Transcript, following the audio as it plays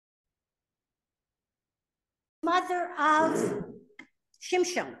mother of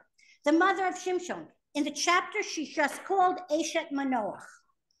Shimshon. The mother of Shimshon. In the chapter, she's just called Eshet Manoach.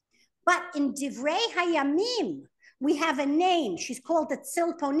 But in Divrei Hayamim, we have a name. She's called the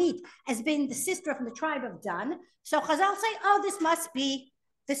Tzilponit, as being the sister from the tribe of Dan. So Chazal say, oh, this must be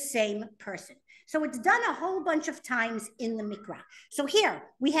the same person. So it's done a whole bunch of times in the Mikra. So here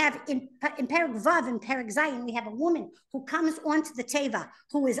we have in Perek Vav and Perek Zayin, we have a woman who comes onto the Teva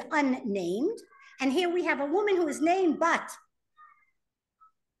who is unnamed. And here we have a woman who is named, but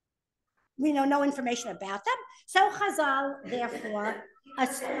we know no information about them. So Chazal, therefore, we'll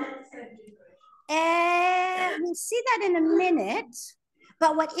see that in a minute.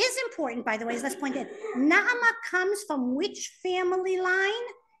 But what is important, by the way, is let's point out, Naama comes from which family line?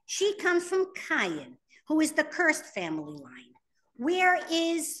 She comes from Cain, who is the cursed family line. Where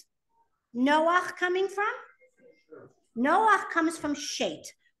is Noach coming from? Noach comes from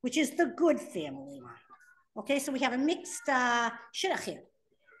Shet, which is the good family line. Okay, so we have a mixed shidduch here.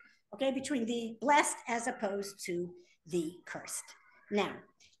 Okay, between the blessed as opposed to the cursed. Now,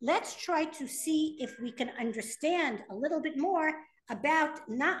 let's try to see if we can understand a little bit more about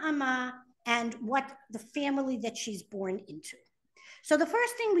Naama and what the family that she's born into. So the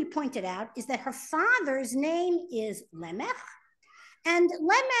first thing we pointed out is that her father's name is Lemech, and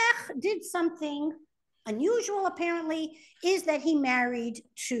Lemech did something unusual, apparently, is that he married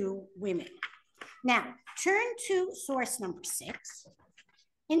 2 women. Now, turn to source number 6.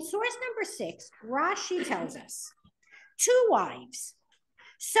 In source number 6, Rashi tells us, 2 wives.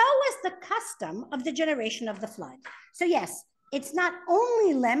 So was the custom of the generation of the flood. So yes, it's not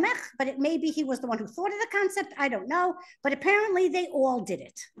only Lemech, but it may be he was the one who thought of the concept. I don't know, but apparently they all did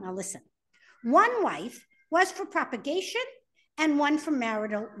it. Now listen, 1 wife was for propagation and 1 for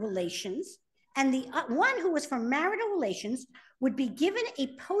marital relations. And the one who was for marital relations would be given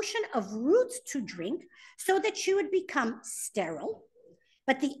a potion of roots to drink so that she would become sterile.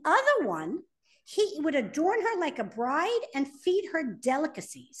 But the other one, he would adorn her like a bride and feed her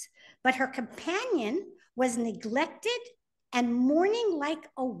delicacies. But her companion was neglected and mourning like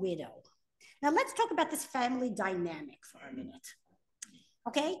a widow. Now let's talk about this family dynamic for a minute.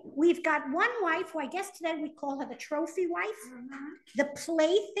 Okay, we've got 1 wife who I guess today we call her the trophy wife, the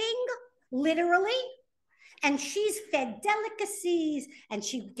plaything, literally, and she's fed delicacies and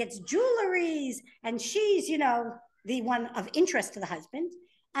she gets jewelries and she's, the one of interest to the husband.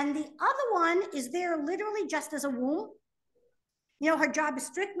 And the other one is there literally just as a womb. Her job is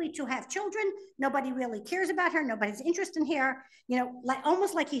strictly to have children. Nobody really cares about her. Nobody's interested in her.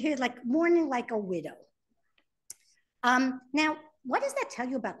 Almost like you hear, like mourning like a widow. Now, what does that tell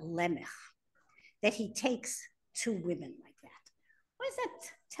you about Lemech? That he takes 2 women like that. What does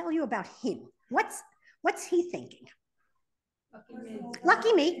that tell you about him? What's he thinking?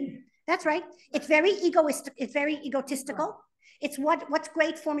 Lucky me. That's right. It's very egoistic. It's very egotistical. It's what's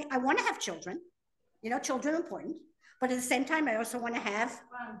great for me. I want to have children. Children are important. But at the same time, I also want to have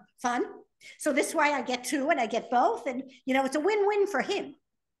fun. So this is why I get 2 and I get both. And, it's a win-win for him.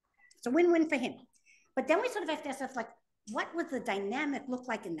 It's a win-win for him. But then we sort of have to ask ourselves, what would the dynamic look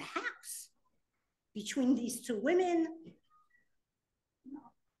like in the house between these 2 women?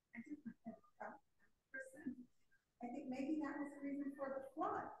 I think maybe that was the reason for the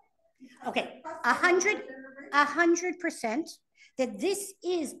flood. Okay, 100% that this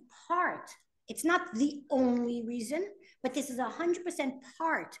is part. It's not the only reason, but this is 100%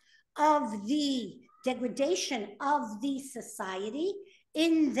 part of the degradation of the society.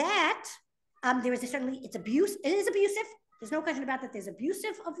 In that, there is it's abuse. It is abusive. There's no question about that. There's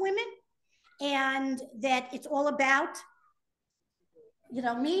abusive of women, and that it's all about,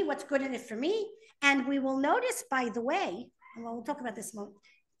 me. What's good in it for me. And we will notice, by the way, and we'll talk about this more.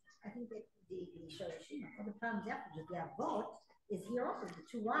 I think that the problems after if you have both is here also the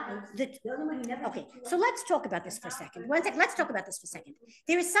 2 wives. The only one who never. Okay, so let's talk about this for a second. Let's talk about this for a second.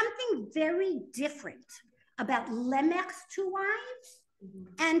 There is something very different about Lemech's 2 wives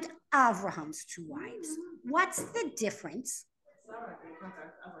and Avraham's 2 wives. What's the difference?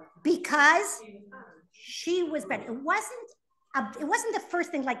 Because she was better. It wasn't the first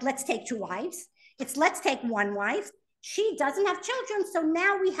thing like let's take 2 wives. It's let's take 1 wife. She doesn't have children, so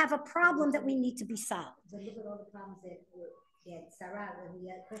now we have a problem that we need to be solved. But look at all the problems that Sarah, when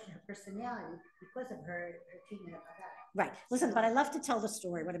we question her personality because of her treatment of Hagar. Right. Listen, but I love to tell the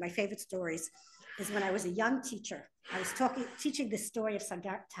story. One of my favorite stories is when I was a young teacher. I was teaching the story of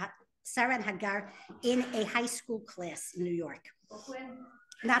Sarah and Hagar in a high school class in New York. Brooklyn?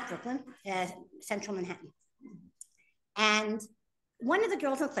 Not Brooklyn, Central Manhattan. And one of the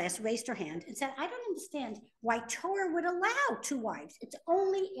girls in the class raised her hand and said, I don't understand why Torah would allow 2 wives. It's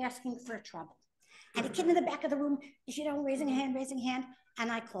only asking for trouble. And a kid in the back of the room, raising a hand.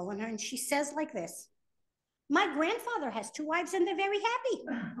 And I call on her and she says like this, my grandfather has 2 wives and they're very happy.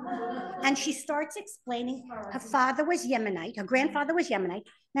 And she starts explaining her father was Yemenite, her grandfather was Yemenite.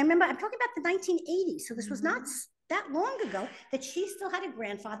 Now remember, I'm talking about the 1980s, so this was not that long ago that she still had a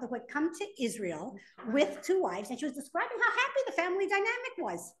grandfather who had come to Israel with 2 wives, and she was describing how happy the family dynamic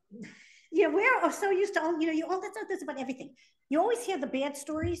was. We're so used to, that's this about everything. You always hear the bad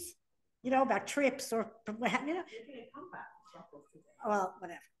stories, about trips or what, well,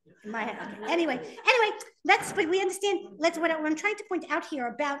 whatever. In my head. Okay. Anyway, but we understand. What I'm trying to point out here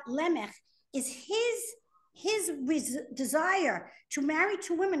about Lemech is his desire to marry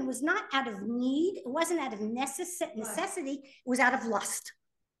 2 women was not out of need. It wasn't out of necessity. It was out of lust.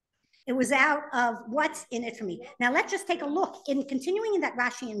 It was out of what's in it for me. Now let's just take a look in continuing in that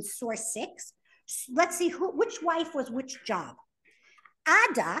Rashi in source 6. Let's see which wife was which job.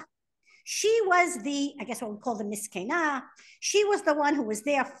 Ada. She was I guess what we call the miskena. She was the one who was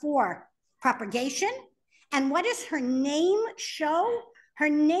there for propagation. And what does her name show? Her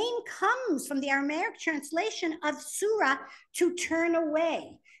name comes from the Aramaic translation of surah, to turn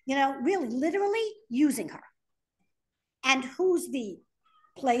away, really literally using her. And who's the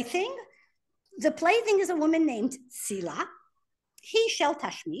plaything? The plaything is a woman named Sila. He shel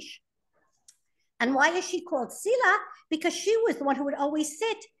Tashmish. And why is she called Sila? Because she was the one who would always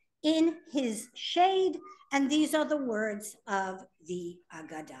sit in his shade, and these are the words of the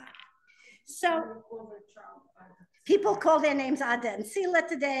Agadah. So people call their names Ada and Sila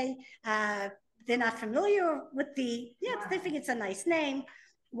today. They're not familiar with they think it's a nice name,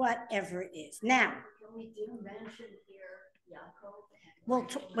 whatever it is. Now, we do mention here Yaakov. Well,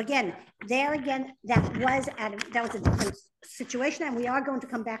 that was a different situation, and we are going to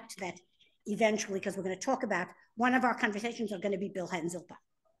come back to that eventually because we're going to talk about one of our conversations are going to be Bilhah and Zilpah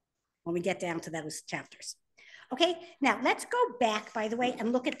when we get down to those chapters. Okay, now let's go back, by the way,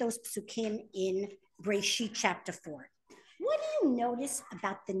 and look at those psukim in Breshit chapter 4. What do you notice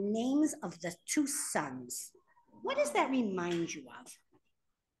about the names of the 2 sons? What does that remind you of?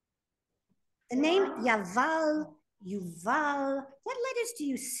 The name Yaval, Yuval, what letters do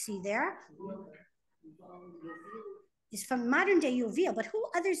you see there? It's from modern day Yuval, but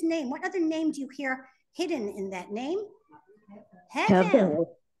what other name do you hear hidden in that name? Hevel.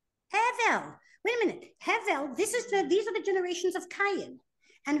 Hevel. Wait a minute. Hevel, these are the generations of Cain.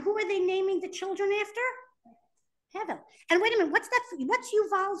 And who are they naming the children after? Hevel. And wait a minute, what's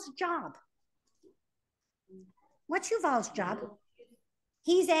Yuval's job? What's Yuval's job?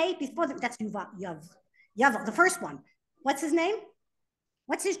 He's that's Yuval, the first one. What's his name?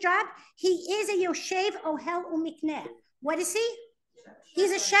 What's his job? He is a Yoshev Ohel Umikneh. What is he?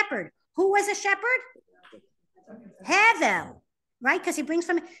 He's a shepherd. Who was a shepherd? Hevel. Right? Because he brings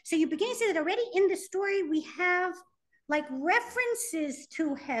from it. So you begin to see that already in the story, we have like references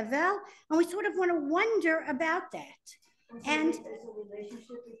to Hevel, and we sort of want to wonder about that. And there's a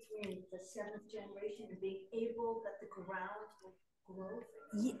relationship between the 7th generation and being able that the ground will grow.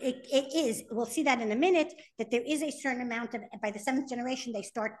 It is. We'll see that in a minute, that there is a certain amount of, by the 7th generation, they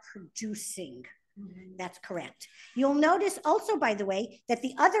start producing. Mm-hmm. That's correct. You'll notice also, by the way, that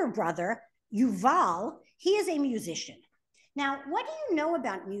the other brother, Yuval, he is a musician. Now, what do you know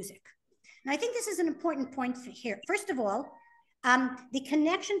about music? And I think this is an important point here. First of all, the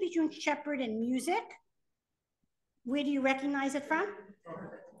connection between shepherd and music, where do you recognize it from?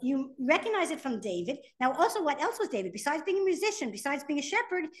 You recognize it from David. Now, also, what else was David? Besides being a musician, besides being a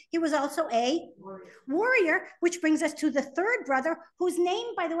shepherd, he was also a warrior, which brings us to the 3rd brother, whose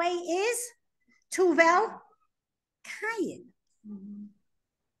name, by the way, is Tuvel Cain. Mm-hmm.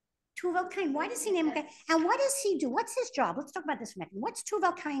 Tuvel Cain. Why does he name him Cain? And what does he do? What's his job? Let's talk about this for a minute. What's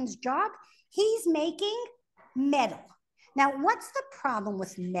Tuvel Cain's job? He's making metal. Now, what's the problem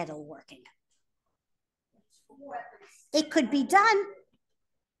with metal working? It could be done.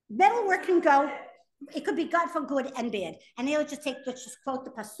 Metal work can go. It could be God for good and bad. And let's just quote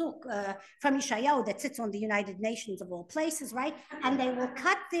the pasuk from Yeshayahu that sits on the United Nations of all places, right? And they will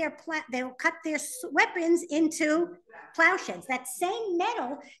cut their weapons into plowshares. That same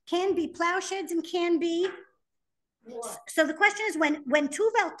metal can be plowshares and can be. So the question is, when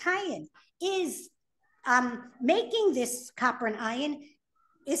Tuvel Cain is making this copper and iron,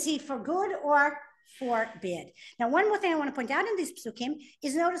 is he for good or for bad? Now, one more thing I want to point out in these psukim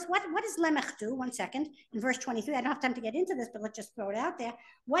is notice what does Lemech do? 1 second. In verse 23, I don't have time to get into this, but let's just throw it out there.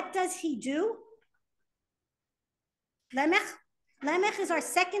 What does he do? Lemech is our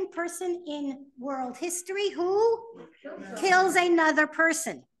 2nd person in world history who kills another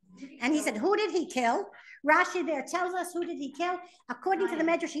person. And he said, who did he kill? Rashi there tells us who did he kill. According to the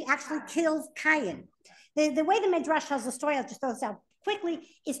Medrash, he actually kills Cain. The way the Medrash tells the story, I'll just throw this out quickly,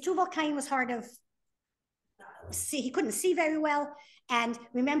 is Tuval Cain was hard of see, he couldn't see very well. And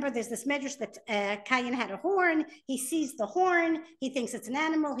remember, there's this medrash that Cain had a horn. He sees the horn. He thinks it's an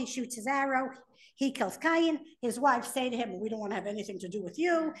animal. He shoots his arrow. He kills Cain. His wife say to him, we don't want to have anything to do with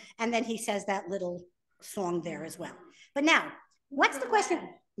you. And then he says that little song there as well. But now, what's the question?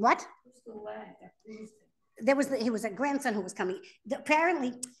 What? He was a grandson who was coming.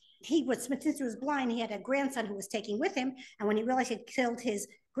 Apparently, since he was blind, he had a grandson who was taking with him. And when he realized he'd killed his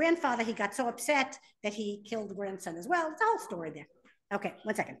grandfather, he got so upset that he killed the grandson as well. It's a whole story there. Okay,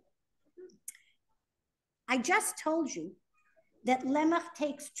 1 second. I just told you that Lemach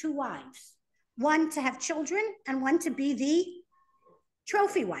takes 2 wives, one to have children and one to be the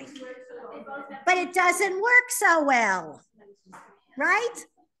trophy wife. But it doesn't work so well, right?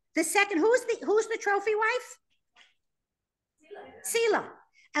 The second, who's the trophy wife? Sila.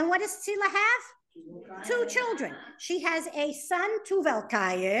 And what does Sila have? 2 children. She has a son, Tuvel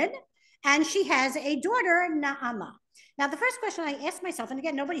Cain, and she has a daughter, Naama. Now, the first question I ask myself, and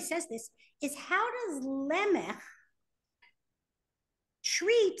again, nobody says this, is how does Lemech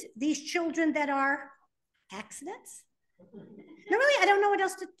treat these children that are accidents? No, really, I don't know what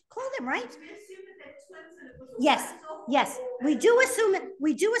else to call them, right? Yes, yes. We do assume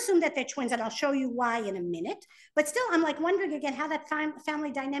that they're twins, and I'll show you why in a minute. But still, I'm like wondering again how that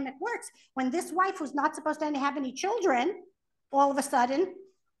family dynamic works. When this wife who's not supposed to have any children, all of a sudden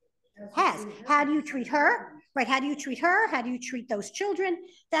has. How do you treat her? Right, how do you treat her? How do you treat those children?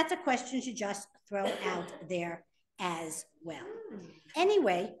 That's a question to just throw out there as well.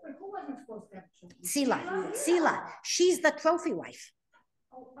 Anyway, Sila, she's the trophy wife.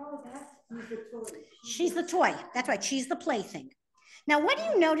 She's the toy. That's right. She's the plaything. Now, what do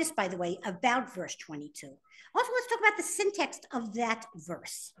you notice, by the way, about verse 22? Also, let's talk about the syntax of that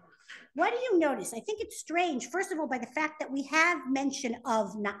verse. What do you notice? I think it's strange, first of all, by the fact that we have mention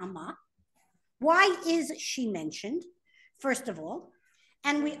of Naama. Why is she mentioned, first of all?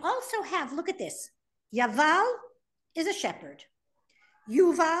 And we also have, look at this. Yaval is a shepherd.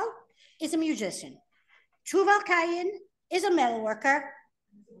 Yuval is a musician. Tuval Cain is a metal worker.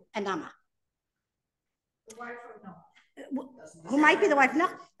 And Naama. Who might be the wife, no,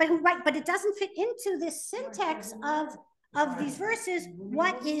 but it doesn't fit into this syntax of these verses.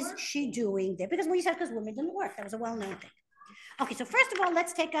 What is she doing there? Because we said because women didn't work. That was a well-known thing. Okay, so first of all,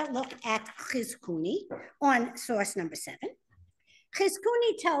 let's take a look at Chizkuni on source number 7.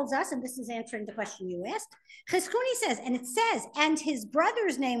 Chizkuni tells us, and this is answering the question you asked, Chizkuni says, and it says, and his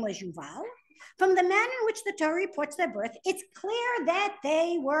brother's name was Yuval. From the manner in which the Torah reports their birth, it's clear that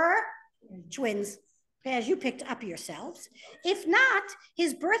they were twins, as you picked up yourselves. If not,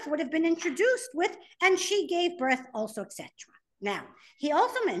 his birth would have been introduced with, and she gave birth also, etc. Now, he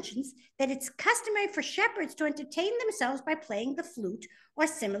also mentions that it's customary for shepherds to entertain themselves by playing the flute or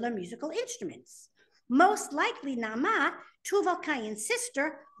similar musical instruments. Most likely, Naama, Tuval Cain's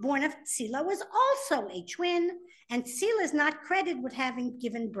sister, born of Tzila, was also a twin, and Tzila is not credited with having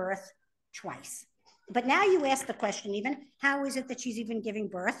given birth twice. But now you ask the question even, how is it that she's even giving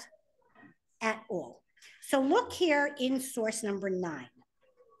birth at all? So look here in source number 9.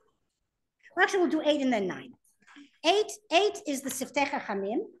 Well, actually, we'll do 8 and then 9. 8 is the Siftei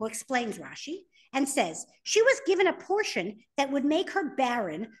Chachamim, who explains Rashi, and says, she was given a portion that would make her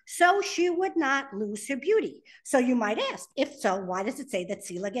barren, so she would not lose her beauty. So you might ask, if so, why does it say that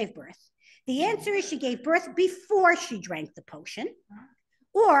Tzila gave birth? The answer is she gave birth before she drank the potion.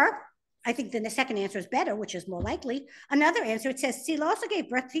 Or, I think then the second answer is better, which is more likely. Another answer, it says Tzila also gave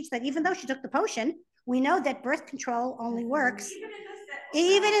birth, teach that even though she took the potion, we know that birth control only works.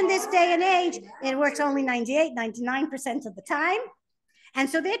 Even in this day and age, it works only 98, 99% of the time. And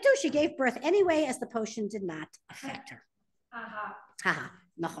so there too, she gave birth anyway, as the potion did not affect her.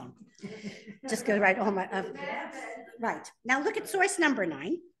 Nachon. Just go right on right. Now look at source number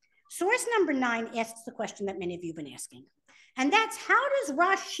 9. Source number 9 asks the question that many of you have been asking. And that's, how does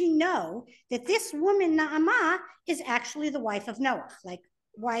Rashi know that this woman, Naama, is actually the wife of Noah? Like,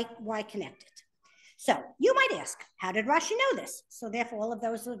 why connect it? So you might ask, how did Rashi know this? So therefore, all of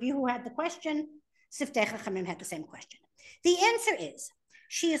those of you who had the question, Siftei Chachamim had the same question. The answer is,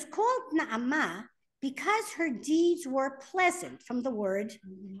 she is called Naama because her deeds were pleasant, from the word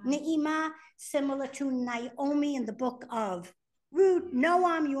Ne'ima, similar to Naomi in the book of Ruth,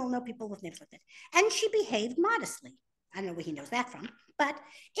 Noam, you all know people with names like that. And she behaved modestly. I don't know where he knows that from, but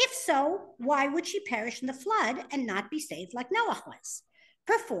if so, why would she perish in the flood and not be saved like Noah was?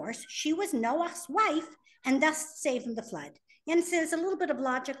 Perforce, she was Noah's wife and thus saved from the flood. And so there's a little bit of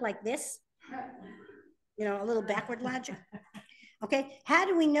logic like this, you know, a little backward logic. Okay, how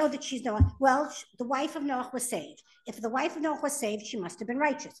do we know that she's Noah? Well, the wife of Noah was saved. If the wife of Noah was saved, she must have been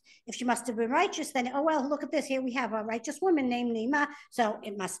righteous. If she must have been righteous, then, oh, well, look at this. Here we have a righteous woman named Nima, so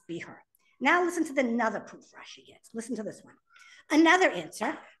it must be her. Now listen to another proof Rashi gets. Listen to this one. Another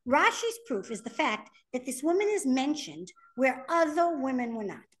answer, Rashi's proof is the fact that this woman is mentioned where other women were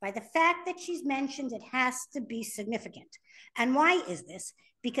not. By the fact that she's mentioned, it has to be significant. And why is this?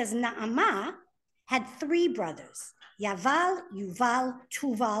 Because Naamah had 3 brothers, Yaval, Yuval,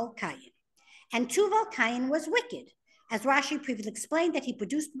 Tuval, Cain. And Tuval Cain was wicked, as Rashi previously explained that he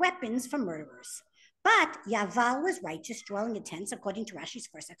produced weapons for murderers. But Yaval was righteous, dwelling in tents, according to Rashi's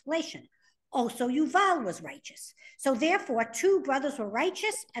first explanation. Also, Yuval was righteous. So therefore, 2 brothers were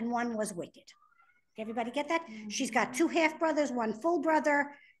righteous and 1 was wicked. Everybody get that? She's got 2 half-brothers, 1 full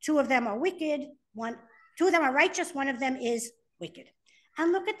brother. 2 of them are wicked. 2 of them are righteous. 1 of them is wicked.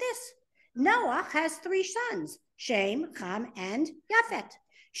 And look at this. Noah has 3 sons, Shem, Ham, and Yafet.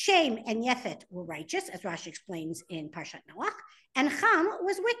 Shem and Yafet were righteous, as Rashi explains in Parshat Noach, and Ham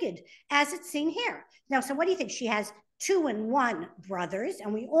was wicked, as it's seen here. Now, so what do you think? She has 2 and 1 brothers,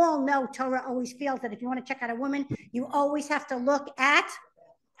 and we all know Torah always feels that if you want to check out a woman, you always have to look at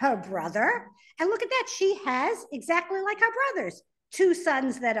her brother. And look at that. She has exactly like her brothers, 2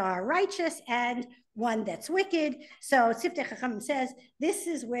 sons that are righteous and 1 that's wicked. So Siftei Chacham says this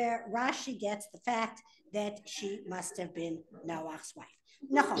is where Rashi gets the fact that she must have been Noach's wife.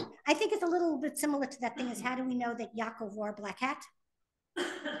 No, I think it's a little bit similar to that thing is how do we know that Yaakov wore a black hat?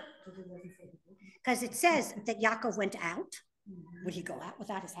 Because it says that Yaakov went out. Would he go out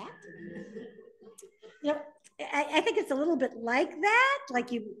without his hat? You know, I think it's a little bit like that,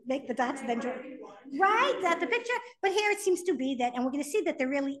 like you make the dots and then draw, right? That's the picture. But here it seems to be that, and we're going to see that there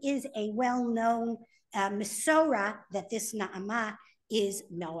really is a well-known Mesorah that this Naamah is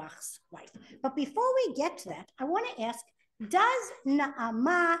Noach's wife. But before we get to that, I want to ask, does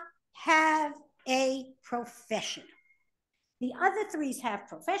Naamah have a profession? The other 3s have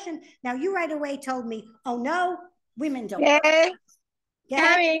profession. Now you right away told me, oh no, women don't. Okay.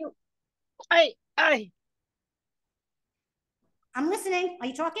 Harry, I. I'm listening. Are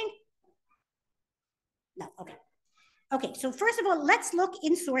you talking? No. Okay. Okay. So first of all, let's look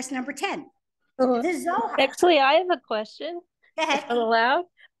in source number 10. The Zohar. Actually, I have a question. Go ahead. If I'm allowed.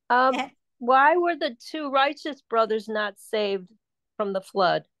 Go ahead. Why were the 2 righteous brothers not saved from the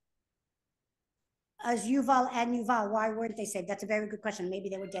flood? As Yuval and Yuval, why weren't they saved? That's a very good question. Maybe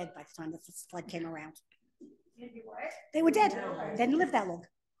they were dead by the time the flood came around. They were dead. They didn't live that long.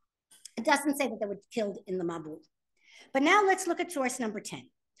 It doesn't say that they were killed in the Mabul. But now let's look at source number 10.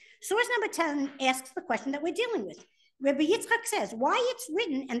 Source number 10 asks the question that we're dealing with. Rabbi Yitzchak says, why it's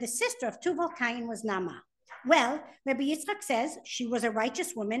written, and the sister of Tuval Cain was Naamah. Well, Rabbi Yitzchak says she was a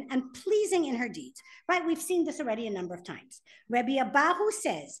righteous woman and pleasing in her deeds. Right? We've seen this already a number of times. Rabbi Abahu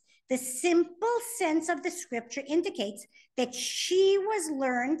says the simple sense of the scripture indicates that she was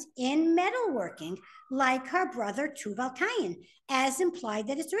learned in metalworking like her brother Tuval Cain, as implied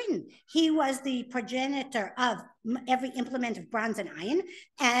that it's written. He was the progenitor of every implement of bronze and iron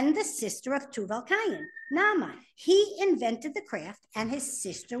and the sister of Tuval Cain, Naamah. He invented the craft and his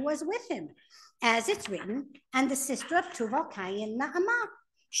sister was with him. As it's written, and the sister of Tuval Cain, Naamah.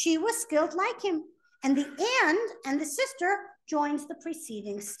 She was skilled like him. And the and the sister joins the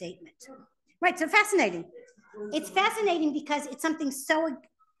preceding statement. Right, so fascinating. It's fascinating because it's something so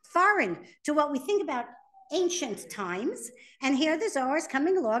foreign to what we think about ancient times. And here the Zohar is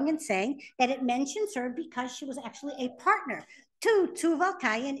coming along and saying that it mentions her because she was actually a partner to Tuval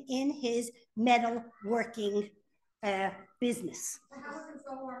Cain in his metalworking business. How would the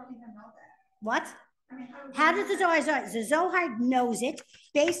Zohar even know that? What? How does the Zohar? The Zohar knows it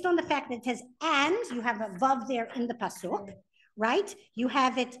based on the fact that it says, and you have a vav there in the pasuk, right? You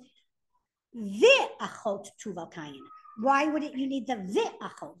have it, ve'achot Tuval Cain. Why would it? You need the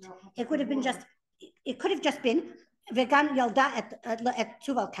ve'achot. It could have been just. It could have just been vegan yalda at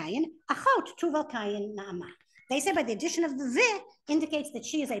Tuval Cain, achot Tuval Cain Naamah. They say by the addition of the ve indicates that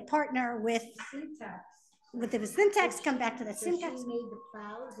she is a partner with. With the syntax, come back to the syntax. She made the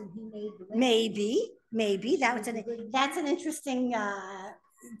plows and he made the weapons. Maybe that's an interesting.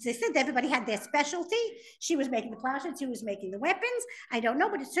 They said everybody had their specialty. She was making the plows, he was making the weapons. I don't know,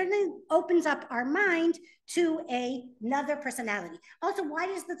 but it certainly opens up our mind to another personality. Also, why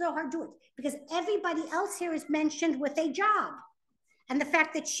does the Zohar do it? Because everybody else here is mentioned with a job, and the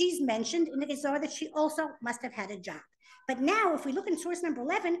fact that she's mentioned indicates that she also must have had a job. But now, if we look in source number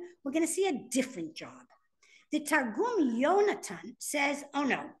 11, we're going to see a different job. The Targum Yonatan says, oh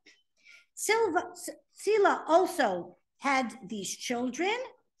no, Sila also had these children,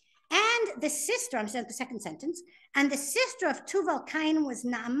 and the sister, I'm saying the second sentence, and the sister of Tuval Cain was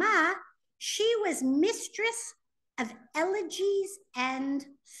Naamah. She was mistress of elegies and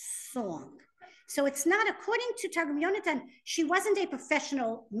song. So it's not, according to Targum Yonatan, she wasn't a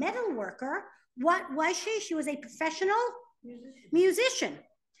professional metal worker. What was she? She was a professional musician.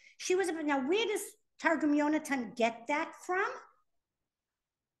 She was, now where does Targum Yonatan get that from?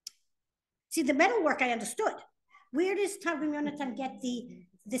 See, the metal work I understood. Where does Targum Yonatan get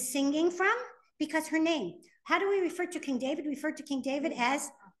the singing from? Because her name. How do we refer to King David? We refer to King David as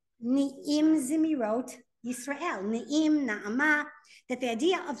Ni'im Zimirot Yisrael, Ni'im, Na'amah, that the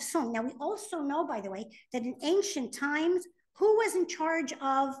idea of song. Now, we also know, by the way, that in ancient times, who was in charge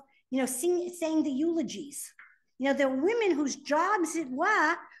of, saying the eulogies? There were women whose jobs it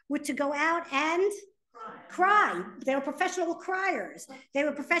were to go out and cry. They were professional criers. They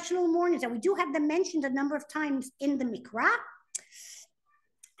were professional mourners. And we do have them mentioned a number of times in the Mikra.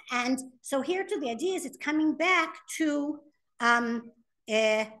 And so here too, the idea is it's coming back to Na'amah,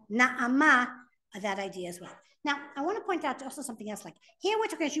 that idea as well. Now, I want to point out also something else. Like here we're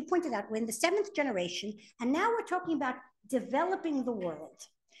talking, as you pointed out, we're in the 7th generation, and now we're talking about developing the world.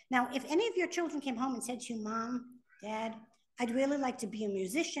 Now, if any of your children came home and said to you, Mom, Dad, I'd really like to be a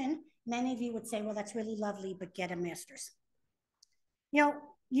musician, many of you would say, well, that's really lovely, but get a master's. You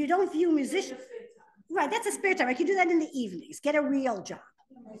don't view musicians. Right, that's a spare time. I can do that in the evenings. Get a real job.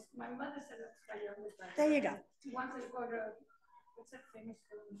 My mother said that's why I was like, there you go. She wanted to go to, what's that famous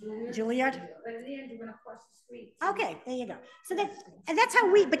school? Juilliard. But in the end, you're going to cross the street. Okay, there you go. So that's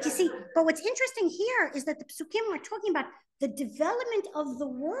how but you see, but what's interesting here is that the Psukim are talking about the development of the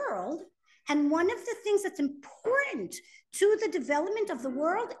world. And one of the things that's important to the development of the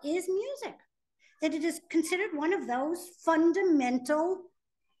world is music. That it is considered one of those fundamental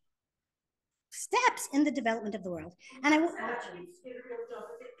steps in the development of the world. And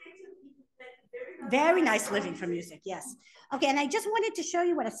very nice living for music, yes. Okay, and I just wanted to show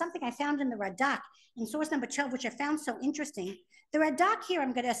you something I found in the Radak in source number 12, which I found so interesting. The Radak here,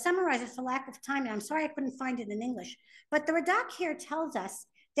 I'm going to summarize it for lack of time, and I'm sorry I couldn't find it in English. But the Radak here tells us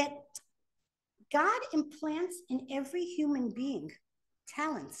that God implants in every human being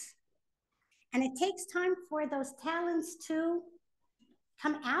talents. And it takes time for those talents to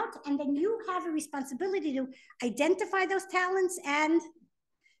come out, and then you have a responsibility to identify those talents and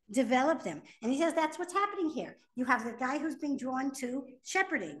develop them. And he says that's what's happening here. You have the guy who's being drawn to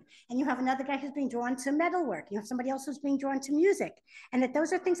shepherding, and you have another guy who's being drawn to metalwork. You have somebody else who's being drawn to music, and that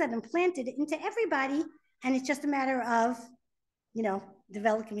those are things that are implanted into everybody, and it's just a matter of,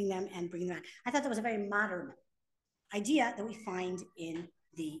 developing them and bringing them out. I thought that was a very modern idea that we find in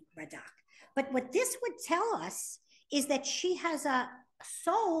the Radak. But what this would tell us is that she has a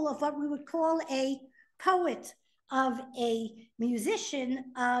soul of what we would call a poet, of a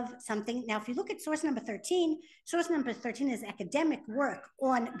musician, of something. Now, if you look at source number 13 is academic work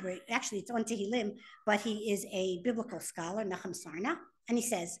on, actually it's on Tehillim, but he is a biblical scholar, Nachum Sarna, and he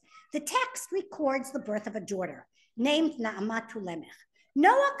says, the text records the birth of a daughter named Na'amah Tulemech.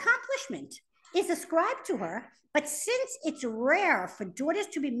 No accomplishment is ascribed to her, but since it's rare for daughters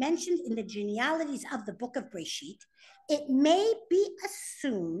to be mentioned in the genealogies of the book of Breshit, it may be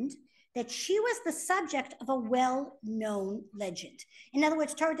assumed that she was the subject of a well-known legend. In other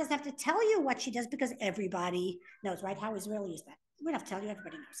words, Torah doesn't have to tell you what she does because everybody knows, right? How Israeli is that? We don't have to tell you,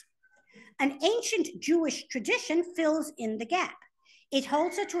 everybody knows. An ancient Jewish tradition fills in the gap. It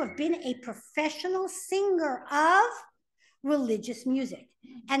holds her to have been a professional singer of religious music.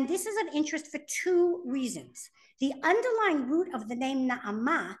 And this is of interest for 2 reasons. The underlying root of the name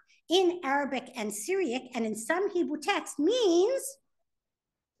Na'amah in Arabic and Syriac and in some Hebrew texts means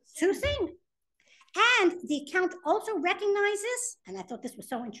to sing. And the account also recognizes, and I thought this was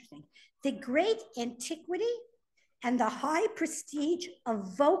so interesting, the great antiquity and the high prestige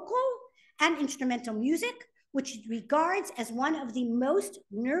of vocal and instrumental music, which it regards as one of the most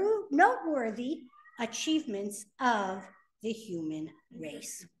noteworthy achievements of the human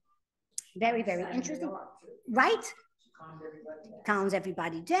race. Very, very interesting. Right? Calms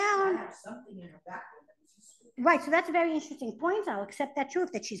everybody down. Right, so that's a very interesting point. I'll accept that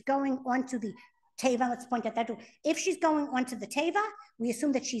truth, that she's going onto the Teva. Let's point out that too. If she's going onto the Teva, we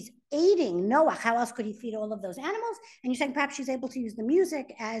assume that she's aiding Noah. How else could he feed all of those animals? And you're saying perhaps she's able to use the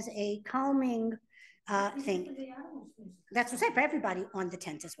music as a calming thing. That's what I said, for everybody on the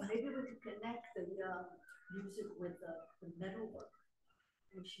tent as well. Maybe we could connect the music with the metalwork,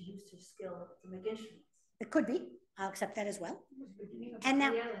 which she used her skill to make instruments. It could be. I'll accept that as well. And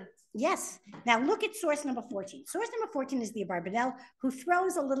now, yes. Now look at source number 14. Source number 14 is the Abarbanel, who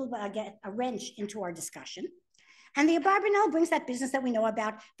throws a little a wrench into our discussion. And the Abarbanel brings that business that we know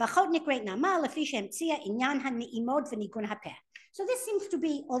about. So this seems to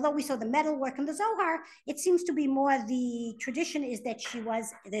be, although we saw the metal work in the Zohar, it seems to be more the tradition is that she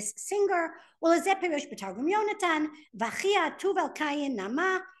was this singer.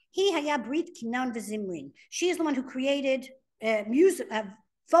 She is the one who created music,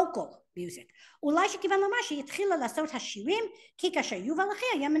 vocal music. It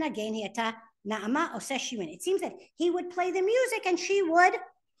seems that he would play the music and she would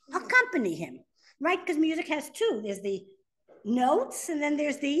accompany him, right? Because music has two. There's the notes and then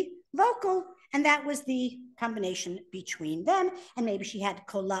there's the vocal, and that was the combination between them. And maybe she had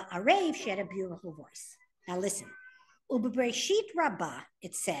kola arev, she had a beautiful voice. Now listen, Ubebreshit Rabbah,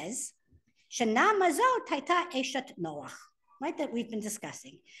 it says, Shana mazot taita eshat Noach, right, that we've been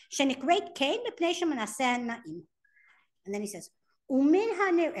discussing. Shenikret kain mipnei shemanaseh na'im. And then he says, Umin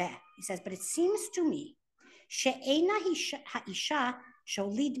hanireh, he says, but it seems to me, she'ena ha'isha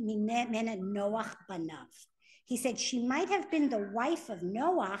sholid mena Noach banav. He said she might have been the wife of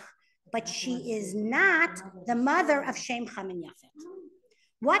Noach, but she is not the mother of Shem, Ham, and Yafet.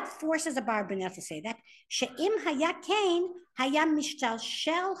 What forces a Abarbanel to say that? She'im haya kain haya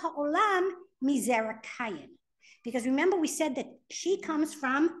mishtalshel ha'olam mizera Kayin. Because remember we said that she comes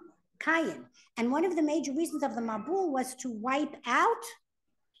from Kayin. And one of the major reasons of the Mabul was to wipe out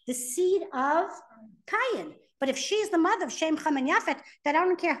the seed of Kayin. But if she's the mother of Shem, Ham, and Yafet, then I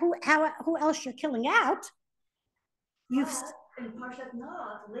don't care who else you're killing out. In Parshat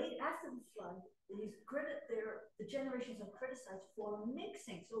Noah, late after the flood, the generations are criticized for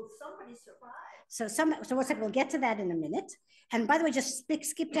mixing. So somebody survived. So what's that? We'll get to that in a minute. And by the way, just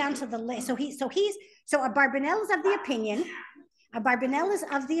skip down to the list. So Abarbanel is of the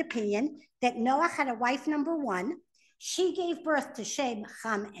opinion that Noah had a wife number one. She gave birth to Shem,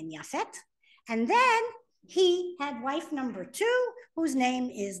 Ham, and Yafet, and then he had wife number two, whose name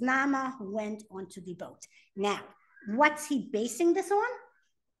is Nama, who went onto the boat. Now, what's he basing this on?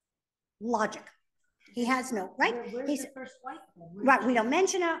 Logic. He has no, right? Where's the first wife? Right, we don't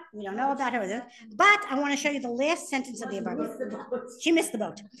mention her. We don't know about her. But I want to show you the last sentence of the Abarbanel. She missed the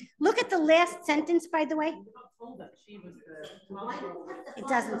boat. Look at the last sentence, by the way. It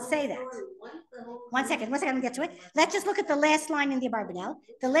doesn't say that. One second, I'm going to get to it. Let's just look at the last line in the Abarbanel.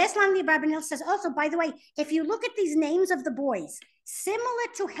 The last line in the Abarbanel says also, by the way, if you look at these names of the boys, similar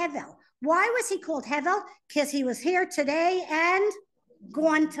to Hevel. Why was he called Hevel? Because he was here today and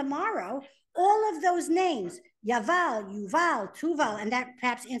gone tomorrow. All of those names, Yaval, Yuval, Tuval, and that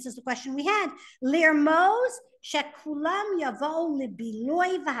perhaps answers the question we had. Lirmoz, Shekulam Yavo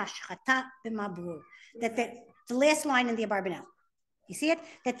Libiloi Vahashchata B'Mabur. That the last line in the Abarbanel. You see it?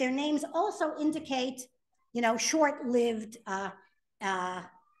 That their names also indicate, short-lived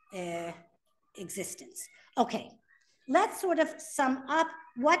existence. Okay, let's sort of sum up.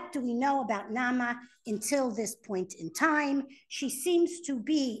 What do we know about Nama until this point in time? She seems to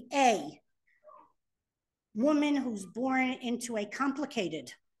be a woman who's born into a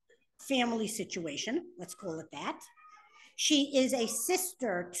complicated family situation. Let's call it that. She is a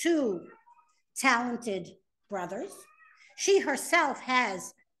sister to talented brothers. She herself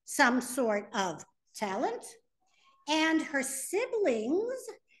has some sort of talent, and her siblings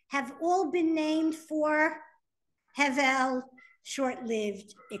have all been named for Hevel,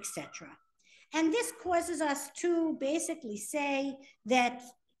 short-lived, etc. And this causes us to basically say that,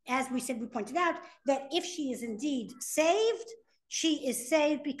 as we pointed out, that if she is indeed saved, she is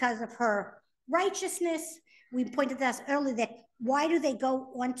saved because of her righteousness. We pointed out earlier that why do they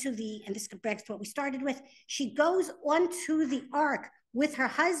go onto and this goes back to what we started with, she goes onto the ark with her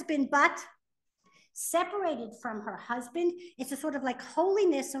husband, but separated from her husband. It's a sort of like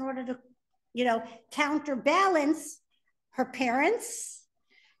holiness in order to, counterbalance her parents.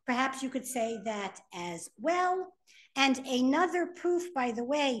 Perhaps you could say that as well. And another proof, by the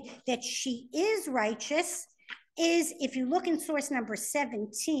way, that she is righteous is if you look in source number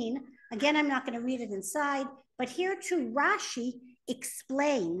 17, again, I'm not going to read it inside, but here too, Rashi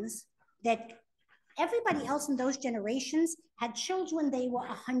explains that everybody else in those generations had children when they were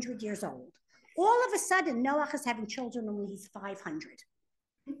 100 years old. All of a sudden, Noach is having children when he's 500.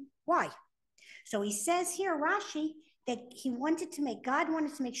 Why? So he says here, Rashi, that God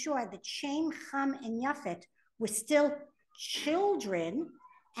wanted to make sure that Shem, Ham, and Yafet were still children.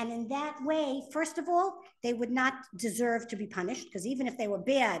 And in that way, first of all, they would not deserve to be punished, because even if they were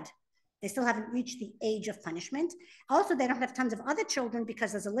bad, they still haven't reached the age of punishment. Also, they don't have tons of other children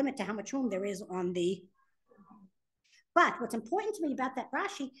because there's a limit to how much room there is on the. But what's important to me about that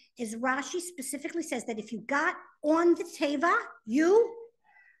Rashi is Rashi specifically says that if you got on the Teva, you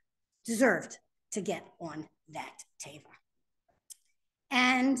deserved to get on that teva.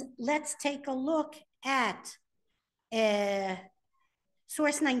 And let's take a look at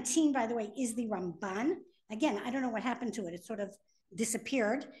source 19, by the way, is the Ramban. Again, I don't know what happened to it. It sort of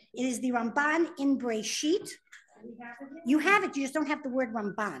disappeared. It is the Ramban in Breshit. You have it, you just don't have the word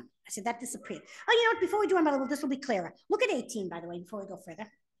Ramban. I said that disappeared. Oh, you know what? Before we do Ramban, this will be clearer. Look at 18, by the way, before we go further.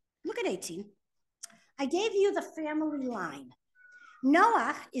 Look at 18. I gave you the family line.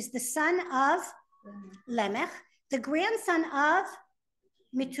 Noah is the son of Lemech, the grandson of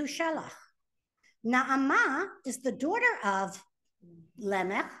Metushalach. Naamah is the daughter of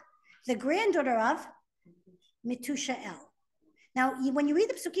Lemech, the granddaughter of Metushael. Now, when you read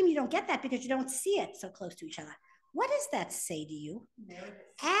the Psukim, you don't get that because you don't see it so close to each other. What does that say to you?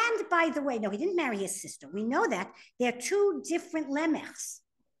 And by the way, no, he didn't marry his sister. We know that. They're two different Lemechs.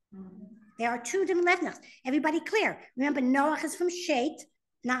 There are two different Lemechs. Everybody clear? Remember, Noah is from Shet.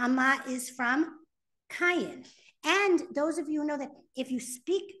 Naamah is from Cain. And those of you who know that if you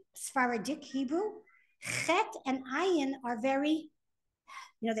speak Sephardic Hebrew, Chet and Ayin are very,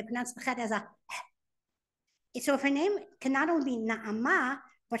 they pronounce the Chet as a. So if her name can not only be Naamah,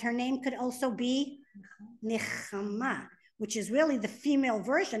 but her name could also be Nechama, which is really the female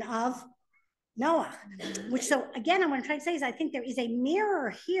version of Noah. Which, so again, what I'm trying to say is I think there is a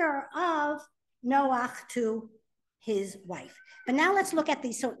mirror here of Noah to his wife. But now let's look at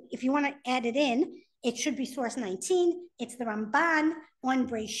these. So if you want to add it in, it should be source 19. It's the Ramban on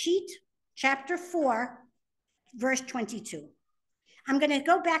Breshit, chapter 4, verse 22. I'm going to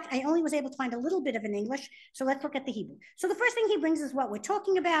go back. I only was able to find a little bit of an English, so let's look at the Hebrew. So the first thing he brings is what we're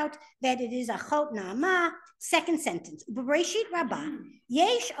talking about, that it is achot Naamah. Second sentence, Bereshit Rabbah,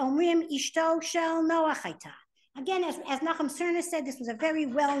 Yesh Omrim Ishto Shel Noach Hayta. Again, as Nachum Cerner said, this was a very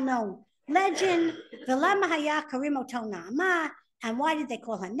well-known legend. V'lama haya karim oto Naamah. And why did they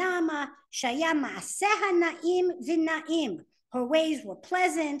call her Naamah? Shaya ma'aseha na'im v'na'im. Her ways were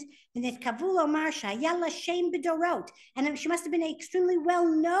pleasant. And she must have been an extremely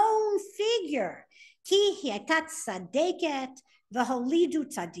well-known figure. She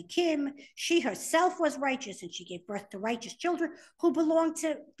herself was righteous, and she gave birth to righteous children who belonged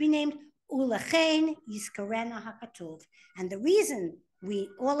to be named Ulachen Yiskarena HaKatuv. And the reason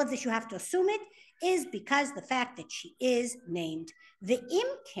all of this, you have to assume it, is because the fact that she is named the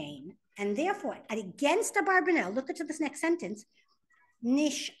Imkain, and therefore, against Abarbanel, look at this next sentence,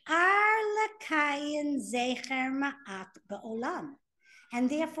 Nish'ar l'Kayin zecher ma'at ba'olam. And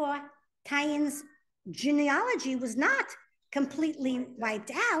therefore, Cain's genealogy was not completely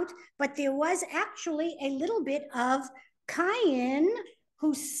wiped out, but there was actually a little bit of Cain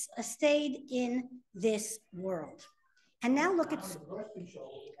who stayed in this world. And now look at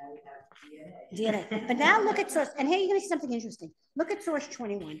DNA. But now look at source, and here you're going to see something interesting. Look at source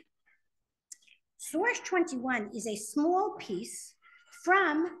 21. Source 21 is a small piece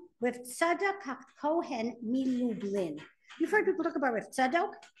from Rav Tzadok HaKohen Milublin. You've heard people talk about Rav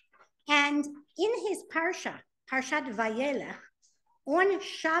Tzadok, and in his parsha, Parshat Vayelech, on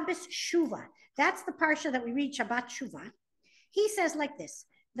Shabbos Shuvah, that's the parsha that we read Shabbat Shuvah, he says like this,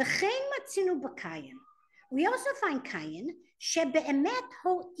 V'chein matzinu b'Kayin. We also find Cain, shebe'emet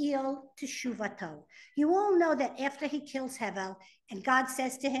ho'il teshuvato. You all know that after he kills Hevel, and God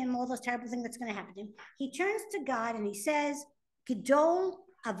says to him all those terrible things that's going to happen to him, he turns to God and he says, Gidol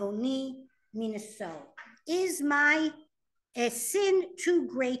avoni minaso. Is my sin too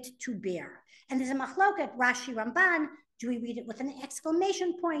great to bear? And there's a machloket, Rashi Ramban. Do we read it with an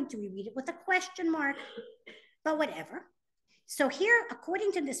exclamation point? Do we read it with a question mark? But whatever. So here,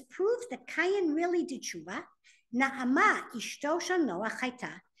 according to this, proves that Cain really did tshuva. Naamah ishto shel Noach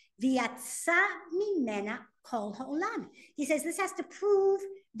hayta v'yatsa mimena kol ha'olam. He says this has to prove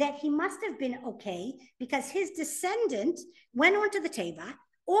that he must have been okay because his descendant went onto the teva.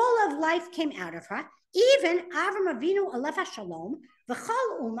 All of life came out of her. Even Avram Avinu alav hashalom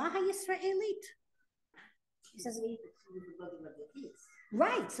v'chol umah ha'Yisraelit. He says,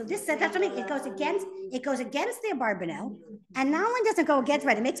 right. So that's what I mean. It goes against the Abarbanel, and not only does it go against,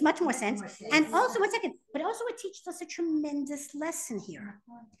 right, it makes much more sense. And also, one second, but also it teaches us a tremendous lesson here.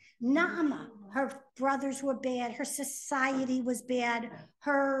 Naamah, her brothers were bad, her society was bad,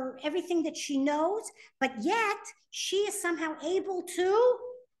 her everything that she knows, but yet she is somehow able to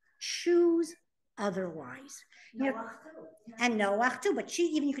choose otherwise. And Noach too, but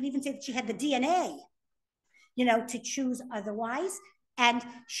you can even say that she had the DNA, to choose otherwise. And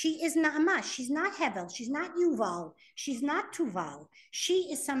she is Naamah. She's not Hevel. She's not Yuval. She's not Tuval. She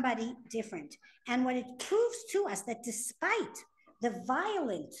is somebody different. And what it proves to us that despite the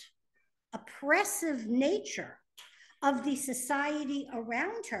violent, oppressive nature of the society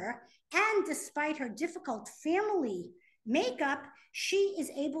around her, And despite her difficult family makeup, she is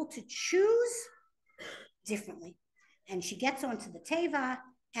able to choose differently. And she gets onto the Teva,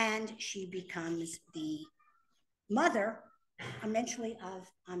 and she becomes the mother, eventually, of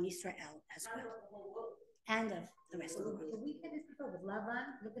Am Yisrael as well, and of the rest of the world. We had this before with Laban.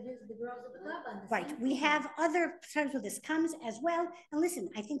 Look at the girls with Laban. Right. We have other times where this comes as well. And listen,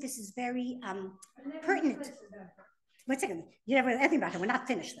 I think this is very pertinent. Wait a second. You never anything about it. We're not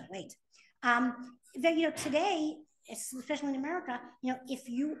finished though. Wait. Today, especially in America, if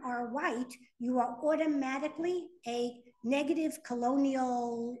you are white, you are automatically a negative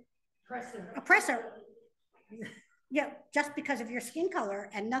colonial oppressor. Yeah, just because of your skin color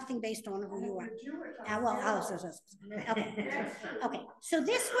and nothing based on who you are. Okay. So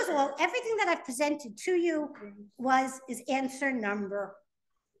this was all. Everything that I've presented to you is answer number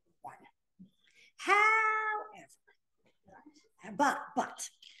 1. However, but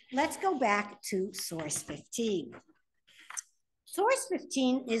let's go back to source 15. Source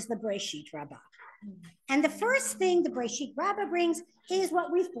 15 is the Breshit Rabbah. And the first thing the Breshit Rabbah brings is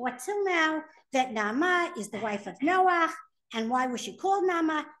what we've brought till now, that Naama is the wife of Noah. And why was she called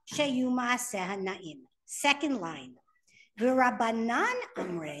Naama? Sheyuma Sehanaim. Second line. V'Rabbanan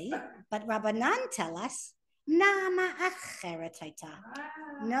Amrei, but Rabbanan tell us, Naama Acheret Haita.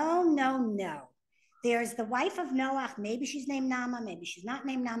 No. There's the wife of Noah. Maybe she's named Naama, maybe she's not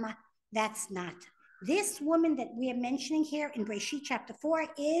named Naama. That's not. This woman that we are mentioning here in Breshit chapter 4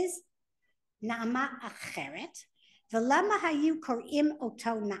 is Naama Acheret. V'lama hayu korim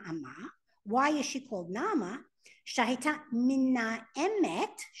oto Naama. Why is she called Naama? Shahita mina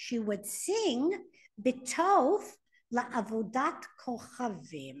emet. She would sing bitov la'avodat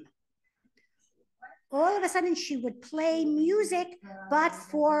kochavim. All of a sudden, she would play music, but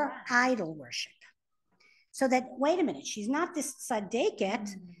for idol worship. So that, wait a minute, she's not this tzaddiket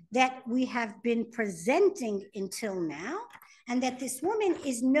that we have been presenting until now, and that this woman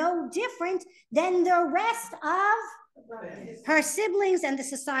is no different than the rest of her siblings and the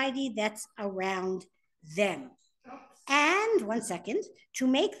society that's around them. And one second, to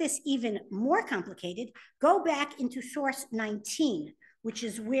make this even more complicated, go back into source 19, which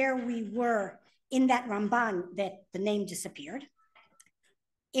is where we were in that Ramban that the name disappeared.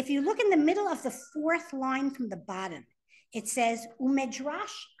 If you look in the middle of the 4th line from the bottom, it says,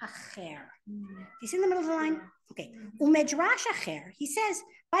 Umedrash Acher. You see in the middle of the line? Okay. Umedrash Acher. He says,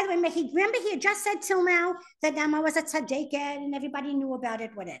 by the way, remember he had just said till now that Naama was a tzaddiket and everybody knew about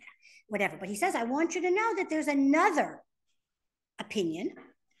it, whatever. But he says, I want you to know that there's another opinion.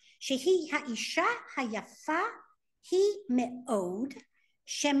 Shehi ha'isha hayafa hi me'od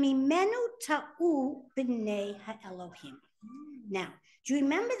shemimenu ta'u b'nei ha'elohim. Now, do you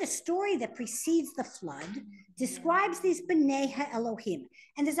remember the story that precedes the flood describes these B'nai HaElohim?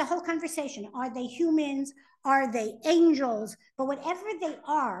 And there's a whole conversation. Are they humans? Are they angels? But whatever they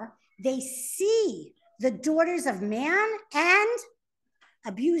are, they see the daughters of man and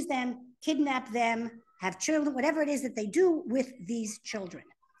abuse them, kidnap them, have children, whatever it is that they do with these children,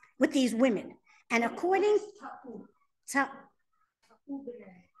 with these women. And according to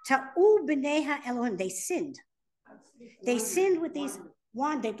Ta'u B'nai HaElohim, they sinned. They sinned with these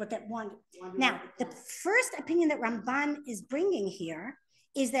wand. They put that wand. Now, the first opinion that Ramban is bringing here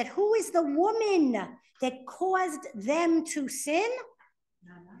is that who is the woman that caused them to sin?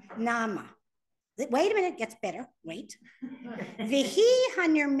 Naama. Wait a minute, it gets better. Wait. Vihi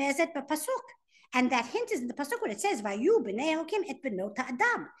hanirmezet b'pasuk. And that hint is in the pasuk when it says, "Vayu b'nei Elohim et benot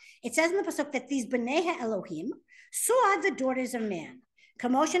Adam." It says in the pasuk that these b'nei Elohim saw the daughters of man.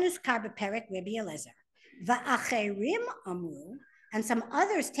 Kamoshen uskar b'perek Rabbi Eliezer. Va'acherim amru, and some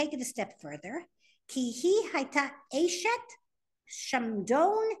others take it a step further. Ki hi haita eshet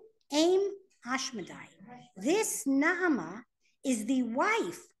shamdon aim Ashmedai. This Naama is the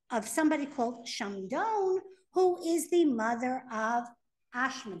wife of somebody called Shamdon, who is the mother of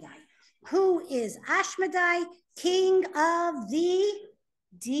Ashmedai. Who is Ashmedai? King of the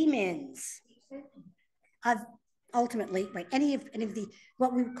demons. Ultimately, right? Any of the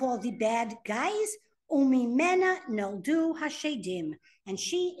what we would call the bad guys. Umimena noldu hashedim, and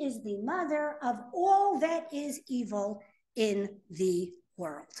she is the mother of all that is evil in the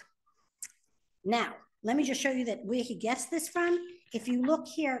world. Now, let me just show you that where he gets this from. If you look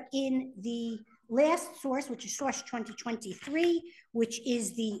here in the last source, which is source 2023, which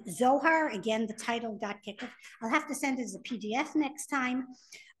is the Zohar, again, the title got kicked off. I'll have to send it as a PDF next time.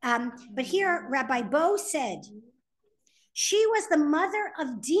 But here, Rabbi Bo said, she was the mother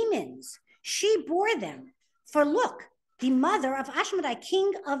of demons. She bore them. For look, the mother of Ashmedai,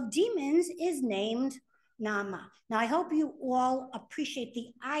 king of demons, is named Nama. Now, I hope you all appreciate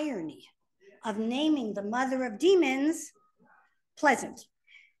the irony of naming the mother of demons pleasant.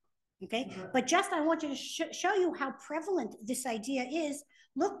 Okay, but just I want you to show you how prevalent this idea is.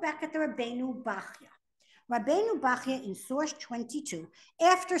 Look back at the Rabbeinu Bachya. Rabbeinu Bachya in source 22,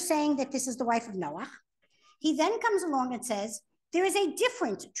 after saying that this is the wife of Noah, he then comes along and says, there is a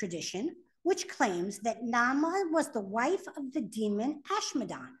different tradition which claims that Nama was the wife of the demon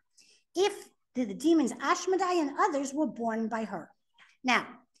Ashmedai, if the demons Ashmedai and others were born by her. Now,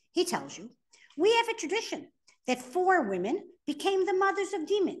 he tells you, we have a tradition that 4 women became the mothers of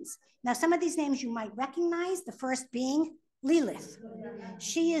demons. Now, some of these names you might recognize, the first being Lilith.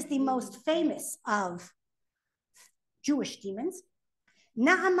 She is the most famous of Jewish demons,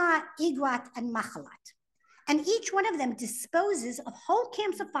 Naamah, Igrat, and Machalat. And each one of them disposes of whole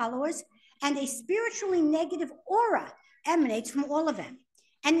camps of followers, and a spiritually negative aura emanates from all of them.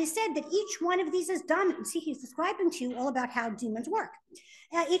 And he said that each one of these is dominant. See, he's describing to you all about how demons work.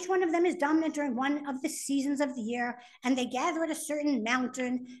 Each one of them is dominant during one of the seasons of the year, and they gather at a certain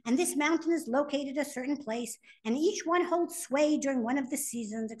mountain, and this mountain is located at a certain place, and each one holds sway during one of the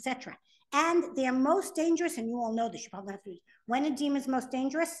seasons, etc. And they are most dangerous, and you all know this. You probably have to. When a demon is most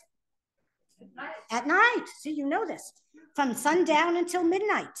dangerous? At night. See, you know this. From sundown until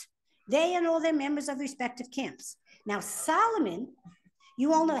midnight. They and all their members of respective camps. Now, Solomon,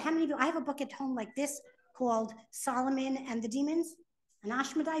 you all know, how many of you, I have a book at home like this called Solomon and the Demons and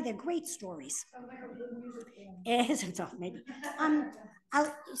Ashmedai. They're great stories. Isn't so, maybe.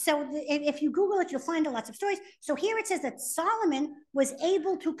 So if you Google it, you'll find lots of stories. So here it says that Solomon was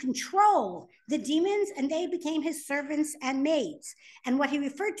able to control the demons, and they became his servants and maids. And what he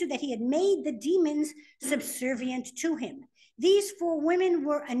referred to, that he had made the demons subservient to him. These 4 women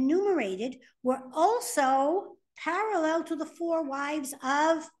were enumerated, were also parallel to the 4 wives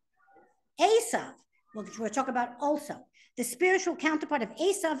of Esav, which we'll talk about also. The spiritual counterpart of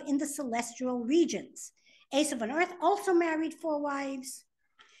Esav in the celestial regions. Esav on earth also married 4 wives.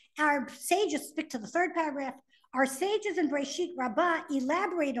 Our sages, stick to the 3rd paragraph, our sages in Breshit Rabbah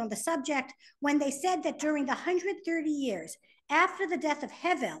elaborate on the subject when they said that during the 130 years after the death of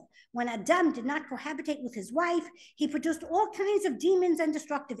Hevel, when Adam did not cohabitate with his wife, he produced all kinds of demons and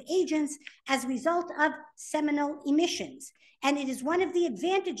destructive agents as a result of seminal emissions. And it is one of the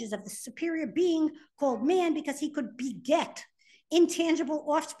advantages of the superior being called man, because he could beget intangible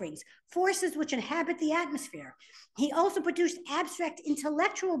offsprings, forces which inhabit the atmosphere. He also produced abstract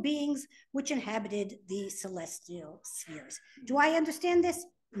intellectual beings which inhabited the celestial spheres. Do I understand this?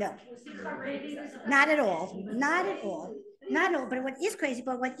 No. Not at all. Not at all. Not at all. But what is crazy,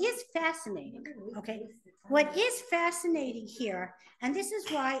 but what is fascinating, okay? What is fascinating here, and this is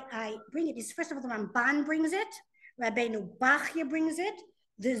why I bring it, is first of all, the Ramban brings it, Rabbeinu Bachya brings it,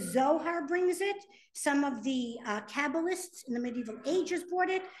 the Zohar brings it. Some of the Kabbalists in the medieval ages brought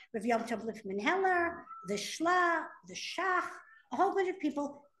it. Rav Yom Tov Lifman Heller, the Shla, the Shach, a whole bunch of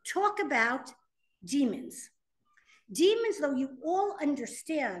people talk about demons. Demons, though you all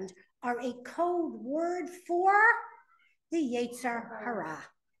understand, are a code word for the Yetzer Hara.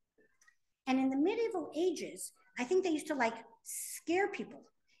 And in the medieval ages, I think they used to like scare people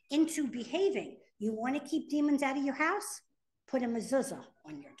into behaving. You want to keep demons out of your house? Put a mezuzah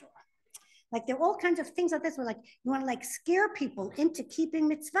on your door. Like there are all kinds of things like this where like you want to like scare people into keeping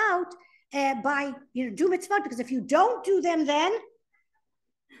mitzvot by, do mitzvot, because if you don't do them, then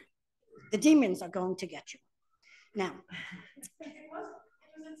the demons are going to get you. Now,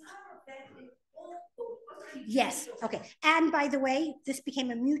 yes, okay. And by the way, this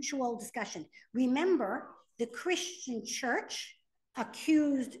became a mutual discussion. Remember, the Christian church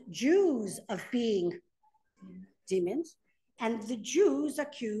accused Jews of being demons, and the Jews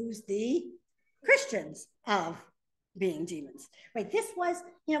accused the Christians of being demons. Right? This was,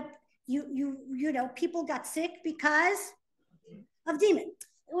 people got sick because of demons.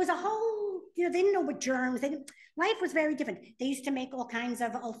 It was a whole, they didn't know what germs. Life was very different. They used to make all kinds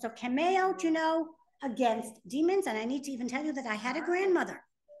of also kameot, against demons. And I need to even tell you that I had a grandmother.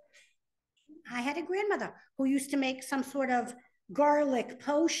 Who used to make some sort of garlic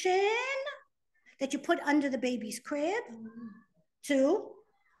potion that you put under the baby's crib to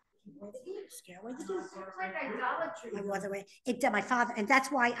scare away the demons. Like idolatry. My father, and that's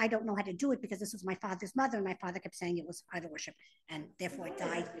why I don't know how to do it, because this was my father's mother, and my father kept saying it was idol worship, and therefore it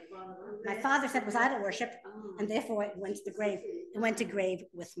died. My father said it was idol worship, and therefore it went to the grave. It went to grave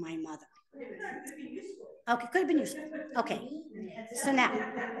with my mother. Okay, could have been useful. Okay, so now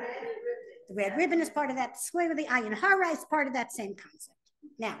the red ribbon is part of that. Square with the ayin hara is part of that same concept.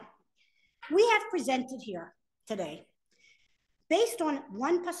 Now, we have presented here today, based on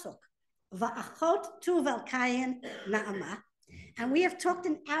one pasuk Va'achot tuvel kayin Naama. And we have talked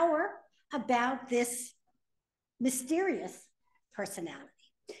an hour about this mysterious personality.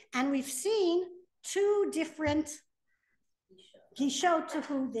 And we've seen two different gishot to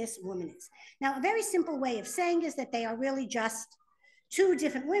who this woman is. Now, a very simple way of saying is that they are really just two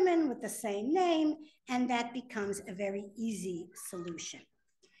different women with the same name, and that becomes a very easy solution.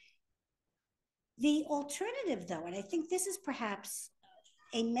 The alternative, though, and I think this is perhaps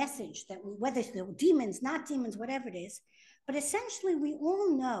a message that whether they're demons, not demons, whatever it is, but essentially we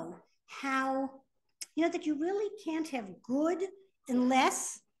all know how, that you really can't have good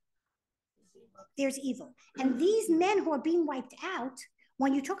unless there's evil. And these men who are being wiped out,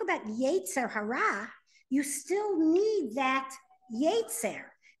 when you talk about Yetzer Hara, you still need that Yetzer,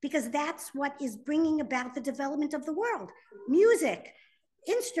 because that's what is bringing about the development of the world. Music,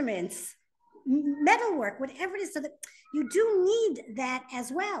 instruments, metalwork, whatever it is, so that you do need that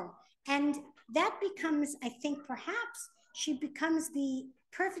as well. And that becomes, I think, perhaps she becomes the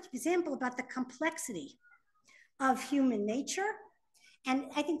perfect example about the complexity of human nature. And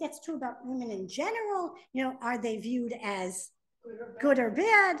I think that's true about women in general. Are they viewed as good or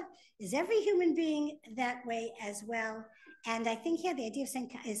bad? Is every human being that way as well? And I think here the idea of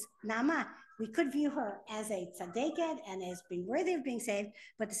saying is Naama, we could view her as a tzaddiket and as being worthy of being saved,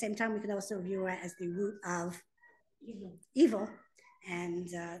 but at the same time, we can also view her as the root of evil. And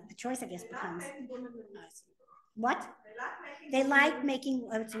the choice, I guess, becomes what? They like making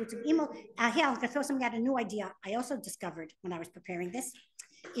email. Here, I'll throw something out, a new idea I also discovered when I was preparing this,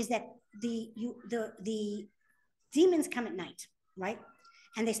 is that the demons come at night, right?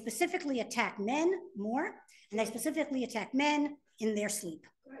 And they specifically attack men more, and they specifically attack men in their sleep.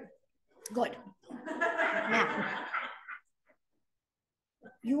 Good. Now,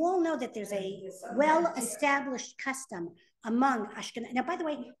 you all know that there's a well-established custom among Ashkenaz. Now, by the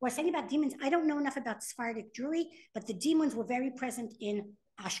way, we're saying about demons, I don't know enough about Sephardic Jewry, but the demons were very present in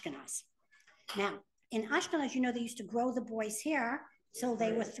Ashkenaz. Now, in Ashkenaz, they used to grow the boys' hair till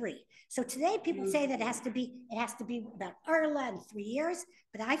they were 3. So today, people say that it has to be about Erla and 3 years.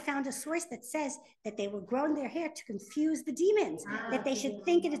 But I found a source that says that they were growing their hair to confuse the demons, that they should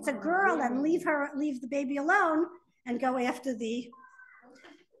think it's a girl and leave the baby alone and go after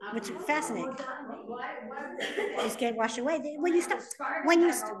which is fascinating. Just get washed away.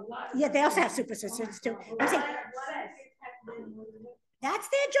 Yeah, they also have super sisters too. I'm saying, that's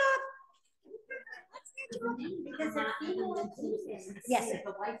their job. Yes.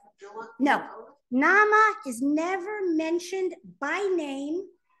 No. Naama is never mentioned by name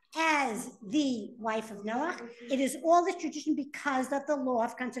as the wife of Noah. It is all the tradition because of the law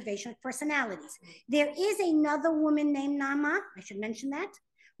of conservation of personalities. There is another woman named Naama. I should mention that.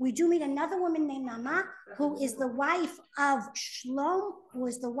 We do meet another woman named Naama, who is the wife of Shlomo,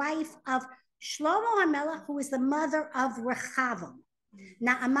 HaMelech, who is the mother of Rechavam.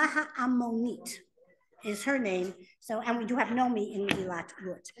 Naama HaAmmonit is her name. So, and we do have Nomi in Megillat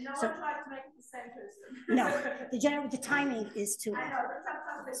Rut. So, no, the timing is too long.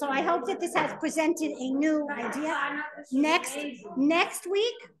 So I hope that this has presented a new idea. Next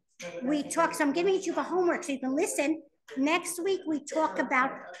week, we talk, so I'm giving it to you for homework so you can listen. Next week, we talk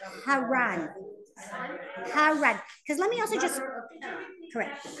about Haran. Because let me also just,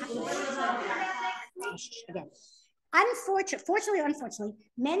 correct. Again. Fortunately or unfortunately,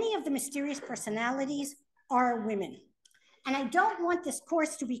 many of the mysterious personalities are women. And I don't want this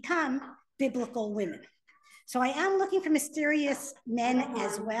course to become biblical women. So I am looking for mysterious men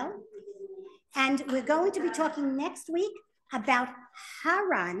as well. And we're going to be talking next week about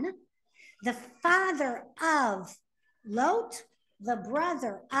Haran, the father of Lot, the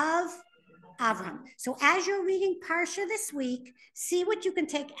brother of Avraham. So as you're reading Parsha this week, see what you can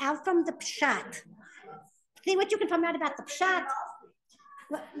take out from the Pshat. See what you can find out about the Pshat.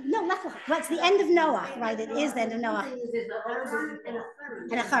 Well, no, well, it's the end of Noah, right? It is the end of Noah.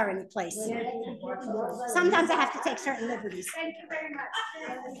 And a Haran place. Sometimes I have to take certain liberties. Thank you very much.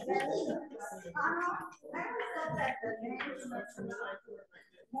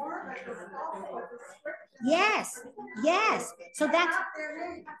 Yes. So that's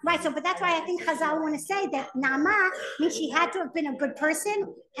right. So, but that's why I think Chazal want to say that Naama means she had to have been a good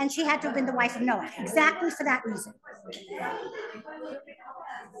person and she had to have been the wife of Noah. Exactly for that reason.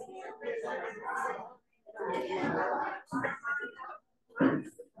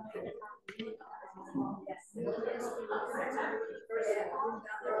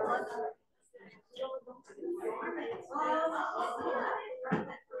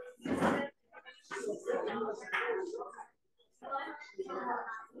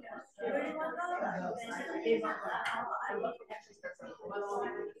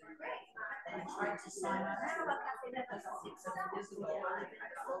 hard to sign on.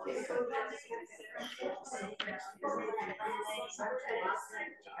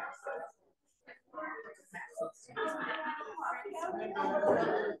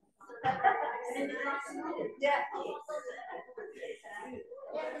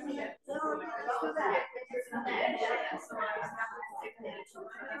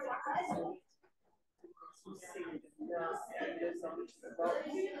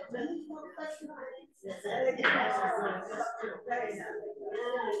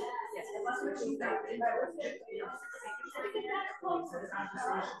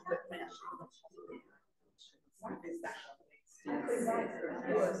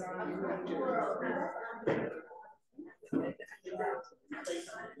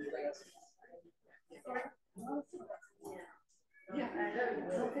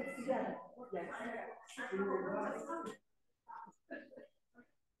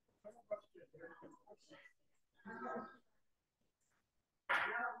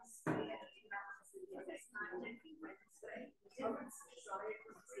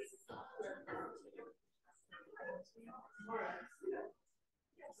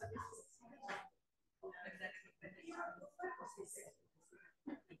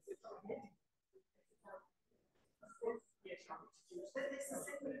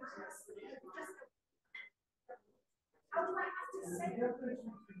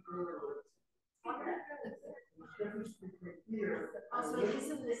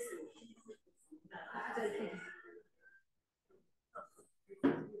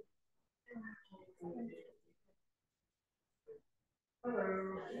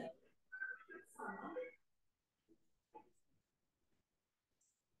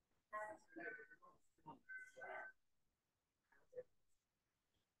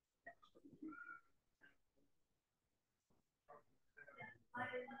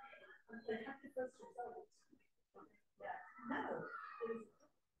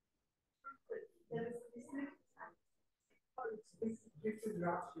 Gifted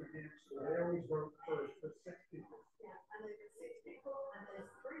drops your hand, so they always work first for 6 people. And then 6 people, and then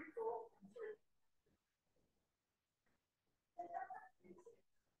 3